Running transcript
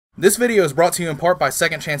This video is brought to you in part by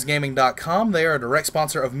SecondChanceGaming.com. They are a direct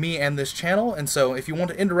sponsor of me and this channel, and so if you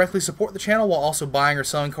want to indirectly support the channel while also buying or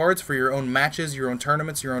selling cards for your own matches, your own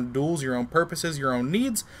tournaments, your own duels, your own purposes, your own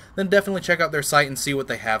needs, then definitely check out their site and see what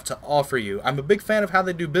they have to offer you. I'm a big fan of how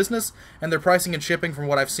they do business, and their pricing and shipping from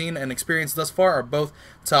what I've seen and experienced thus far are both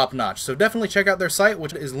top-notch. So definitely check out their site,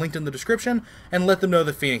 which is linked in the description, and let them know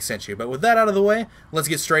that Phoenix sent you. But with that out of the way, let's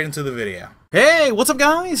get straight into the video. Hey, what's up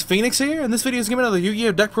guys? Phoenix here, and this video is going to be another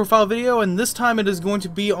Yu-Gi-Oh! Deck profile video, and this time it is going to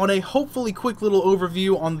be on a hopefully quick little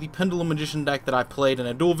overview on the Pendulum Magician deck that I played in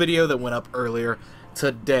a duel video that went up earlier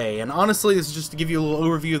today. And honestly, this is just to give you a little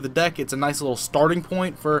overview of the deck. It's a nice little starting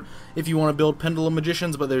point for if you want to build Pendulum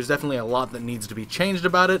Magicians, but there's definitely a lot that needs to be changed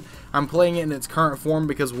about it. I'm playing it in its current form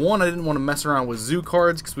because, one, I didn't want to mess around with Zoo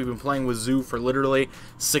cards because we've been playing with Zoo for literally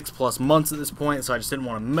 6+ months at this point, so I just didn't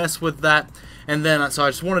want to mess with that. And then, so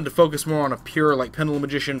I just wanted to focus more on a pure, like, Pendulum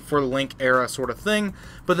Magician for the Link era sort of thing.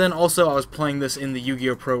 But then also I was playing this in the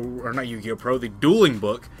Yu-Gi-Oh! Pro, or not Yu-Gi-Oh! Pro, the Dueling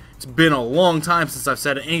book. It's been a long time since I've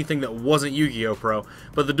said anything that wasn't Yu-Gi-Oh! Pro,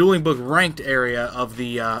 but the Dueling Book ranked area of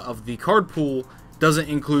the card pool doesn't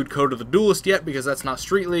include Code of the Duelist yet because that's not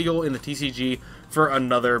street legal in the TCG for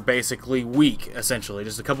another basically week, essentially,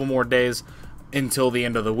 just a couple more days until the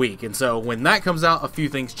end of the week. And so when that comes out, a few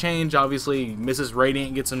things change. Obviously, Mrs.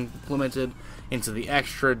 Radiant gets implemented into the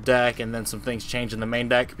extra deck, and then some things change in the main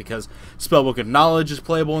deck because Spellbook of Knowledge is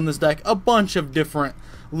playable in this deck. A bunch of different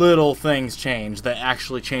little things change that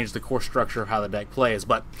actually change the core structure of how the deck plays.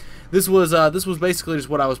 But this was basically just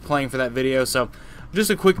what I was playing for that video. So just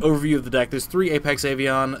a quick overview of the deck. There's 3 Apex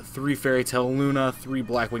Avian, 3 Fairy Tale Luna, 3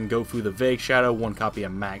 Blackwing Gofu the Vague Shadow, 1 copy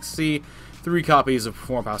of Max C, 3 copies of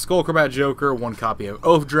Perform Power Skullcrobat Joker, 1 copy of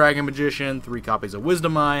Oath Dragon Magician, 3 copies of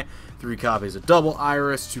Wisdom Eye, 3 copies of Double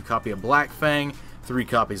Iris, 2 copies of Black Fang, 3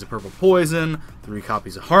 copies of Purple Poison, 3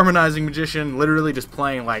 copies of Harmonizing Magician, literally just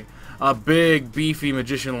playing like a big beefy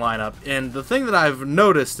magician lineup. And the thing that I've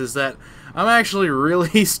noticed is that I'm actually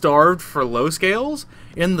really starved for low scales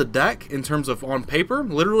in the deck in terms of on paper.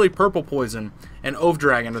 Literally Purple Poison and Oath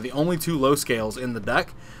Dragon are the only 2 low scales in the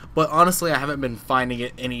deck, but honestly I haven't been finding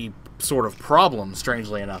it any sort of problem,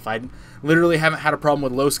 strangely enough. I literally haven't had a problem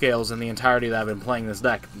with low scales in the entirety that I've been playing this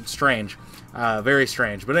deck. Strange. Very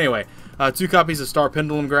strange. But anyway, 2 copies of Star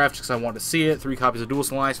Pendulum Graph because I want to see it, 3 copies of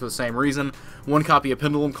Duelist Alliance for the same reason, 1 copy of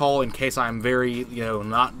Pendulum Call in case I'm very,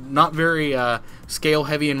 not very scale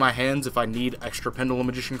heavy in my hands if I need extra Pendulum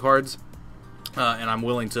Magician cards. And I'm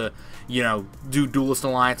willing to, do Duelist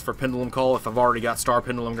Alliance for Pendulum Call if I've already got Star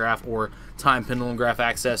Pendulum Graph or Time Pendulum Graph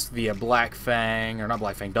access via Black Fang, or not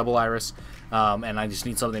Black Fang, Double Iris, and I just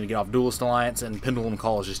need something to get off Duelist Alliance, and Pendulum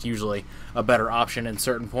Call is just usually a better option in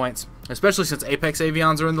certain points, especially since Apex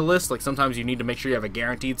Avians are in the list. Like, sometimes you need to make sure you have a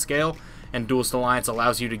guaranteed scale, and Duelist Alliance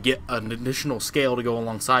allows you to get an additional scale to go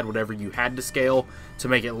alongside whatever you had to scale to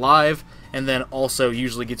make it live, and then also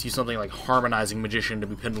usually gets you something like Harmonizing Magician to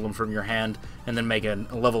be Pendulum from your hand, and then make a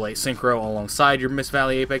level 8 Synchro alongside your Mist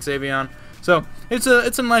Valley Apex Avian. So it's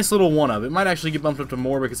a nice little one-up. It might actually get bumped up to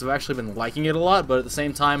more because I've actually been liking it a lot, but at the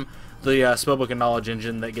same time, the Spellbook of Knowledge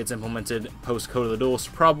engine that gets implemented post Code of the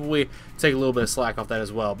Duelist probably take a little bit of slack off that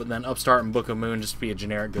as well. But then Upstart and Book of Moon just be a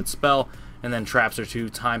generic good spell, and then Traps are 2,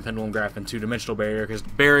 Time Pendulum Graph, and 2 Dimensional Barrier, because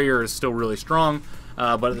Barrier is still really strong,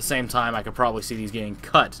 but at the same time I could probably see these getting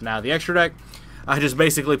cut. Now the extra deck, I just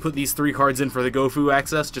basically put these 3 cards in for the Gofu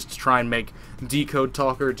access just to try and make Decode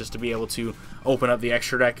Talker, just to be able to open up the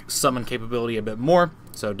extra deck summon capability a bit more.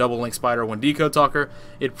 So double Link Spider, 1 Decode Talker.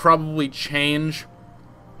 It'd probably change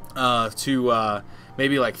to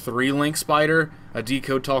maybe like 3 Link Spider, a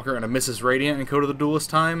Decode Talker, and a Mrs. Radiant in Code of the Duelist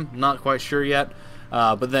time. Not quite sure yet.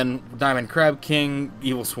 But then Diamond Crab King,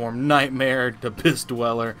 Evil Swarm Nightmare, Abyss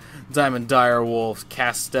Dweller, Diamond Direwolf,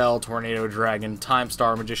 Castel, Tornado Dragon, Time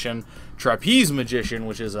Star Magician, Trapeze Magician,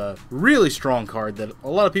 which is a really strong card that a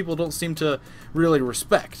lot of people don't seem to really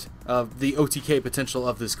respect the OTK potential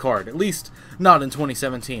of this card, at least not in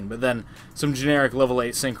 2017. But then some generic level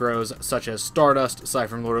 8 synchros such as Stardust,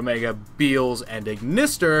 aside from Lord Omega, Beals, and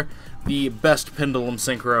Ignister, the best Pendulum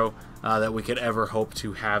synchro that we could ever hope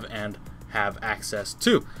to have and have access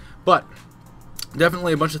to. But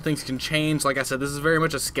definitely a bunch of things can change. Like I said, this is very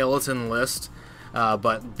much a skeleton list,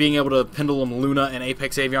 but being able to Pendulum Luna and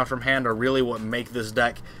Apex Avian from hand are really what make this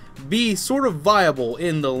deck be sort of viable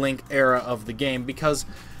in the Link era of the game, because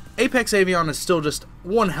Apex Avian is still just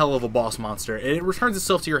one hell of a boss monster. It returns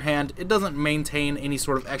itself to your hand. It doesn't maintain any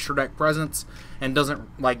sort of extra deck presence and doesn't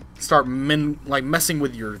start messing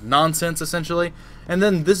with your nonsense, essentially. And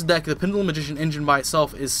then this deck, the Pendulum Magician engine by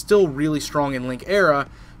itself, is still really strong in Link era,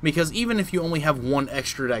 because even if you only have 1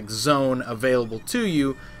 extra deck zone available to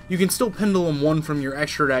you, you can still Pendulum one from your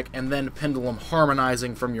extra deck and then Pendulum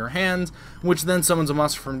harmonizing from your hand, which then summons a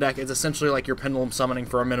monster from deck. It's essentially like you're Pendulum summoning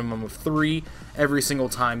for a minimum of 3 every single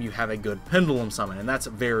time you have a good Pendulum summon, and that's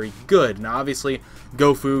very good. Now obviously,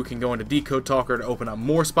 Gofu can go into Decode Talker to open up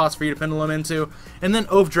more spots for you to Pendulum into, and then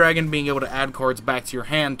Oath Dragon being able to add cards back to your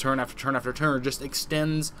hand turn after turn after turn just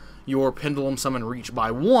extends your Pendulum summon reach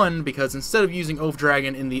by 1, because instead of using Oath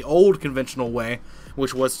Dragon in the old conventional way,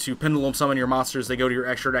 which was to Pendulum summon your monsters, they go to your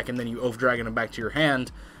extra deck, and then you Oath Dragon them back to your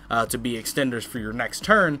hand to be extenders for your next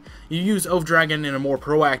turn, you use Oath Dragon in a more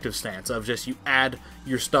proactive stance of just you add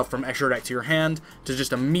your stuff from extra deck to your hand to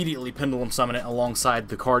just immediately Pendulum summon it alongside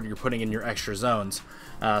the card you're putting in your extra zones.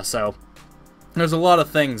 So there's a lot of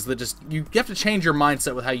things that just, you have to change your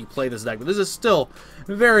mindset with how you play this deck, but this is still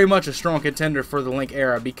very much a strong contender for the Link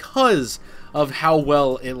era because of how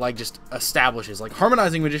well it like just establishes. Like,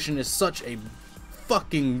 Harmonizing Magician is such a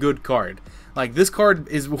fucking good card. Like, this card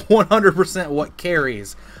is 100% what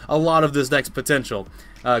carries a lot of this deck's potential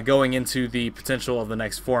going into the potential of the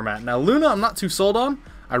next format. Now, Luna, I'm not too sold on.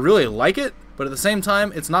 I really like it, but at the same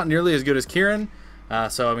time, it's not nearly as good as Kirin.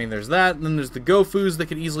 So, I mean, there's that, and then there's the Gofus that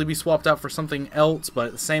could easily be swapped out for something else, but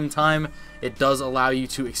at the same time, it does allow you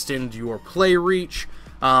to extend your play reach.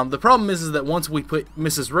 The problem is that once we put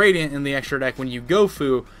Mrs. Radiant in the extra deck, when you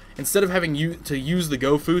Gofu, instead of having to use the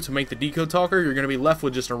Gofu to make the Decode Talker, you're going to be left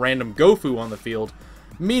with just a random Gofu on the field,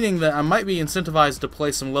 meaning that I might be incentivized to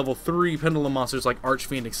play some level 3 Pendulum monsters like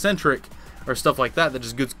Archfiend Eccentric or stuff like that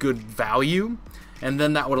just gets good value. And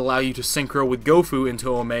then that would allow you to synchro with Gofu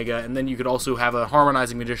into Omega, and then you could also have a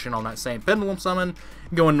Harmonizing Magician on that same Pendulum summon,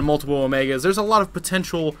 go into multiple Omegas. There's a lot of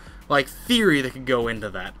potential, like, theory that could go into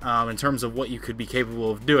that in terms of what you could be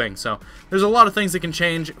capable of doing. So there's a lot of things that can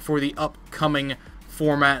change for the upcoming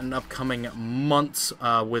format and upcoming months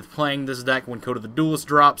with playing this deck when Code of the Duelist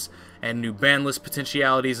drops and new ban list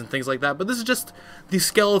potentialities and things like that. But this is just the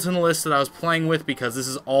skeleton list that I was playing with because this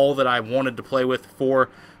is all that I wanted to play with for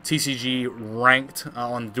TCG ranked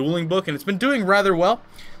on Dueling Book, and it's been doing rather well.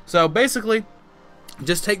 So basically,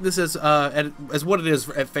 just take this as what it is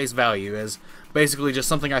at face value, as basically just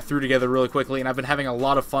something I threw together really quickly, and I've been having a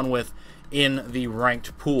lot of fun with in the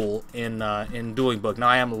ranked pool in Dueling Book. Now,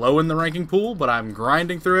 I am low in the ranking pool, but I'm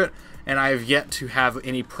grinding through it, and I have yet to have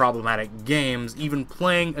any problematic games, even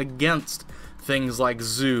playing against things like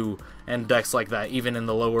Zoo and decks like that, even in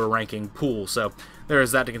the lower ranking pool. So there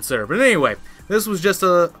is that to consider. But anyway, this was just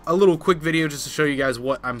a little quick video just to show you guys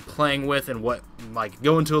what I'm playing with and what, like,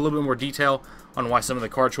 go into a little bit more detail on why some of the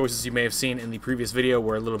card choices you may have seen in the previous video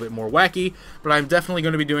were a little bit more wacky, but I'm definitely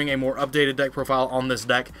going to be doing a more updated deck profile on this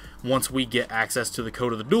deck once we get access to the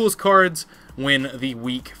Code of the Duelist cards when the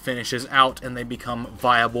week finishes out and they become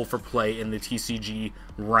viable for play in the TCG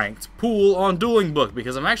ranked pool on Dueling Book,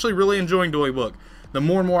 because I'm actually really enjoying Dueling Book. The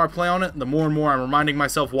more and more I play on it, the more and more I'm reminding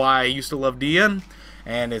myself why I used to love DN,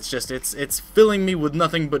 and it's just, it's filling me with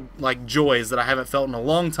nothing but, like, joys that I haven't felt in a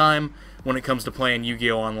long time when it comes to playing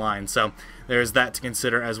Yu-Gi-Oh! Online. So there's that to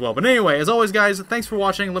consider as well. But anyway, as always, guys, thanks for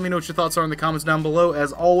watching. Let me know what your thoughts are in the comments down below.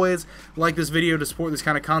 As always, like this video to support this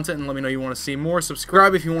kind of content, and let me know you want to see more.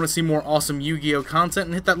 Subscribe if you want to see more awesome Yu-Gi-Oh! Content,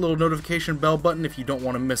 and hit that little notification bell button if you don't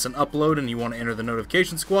want to miss an upload and you want to enter the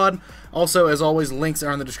notification squad. Also, as always, links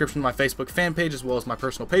are in the description of my Facebook fan page as well as my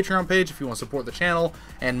personal Patreon page if you want to support the channel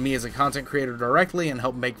and me as a content creator directly and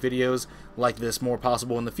help make videos like this more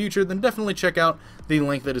possible in the future. Then definitely check out the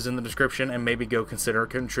link that is in the description and maybe go consider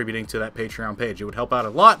contributing to that Patreon page. It would help out a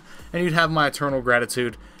lot, and you'd have my eternal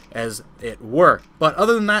gratitude as it were. But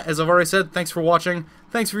other than that, as I've already said, thanks for watching.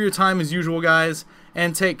 Thanks for your time as usual, guys,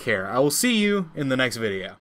 and take care. I will see you in the next video.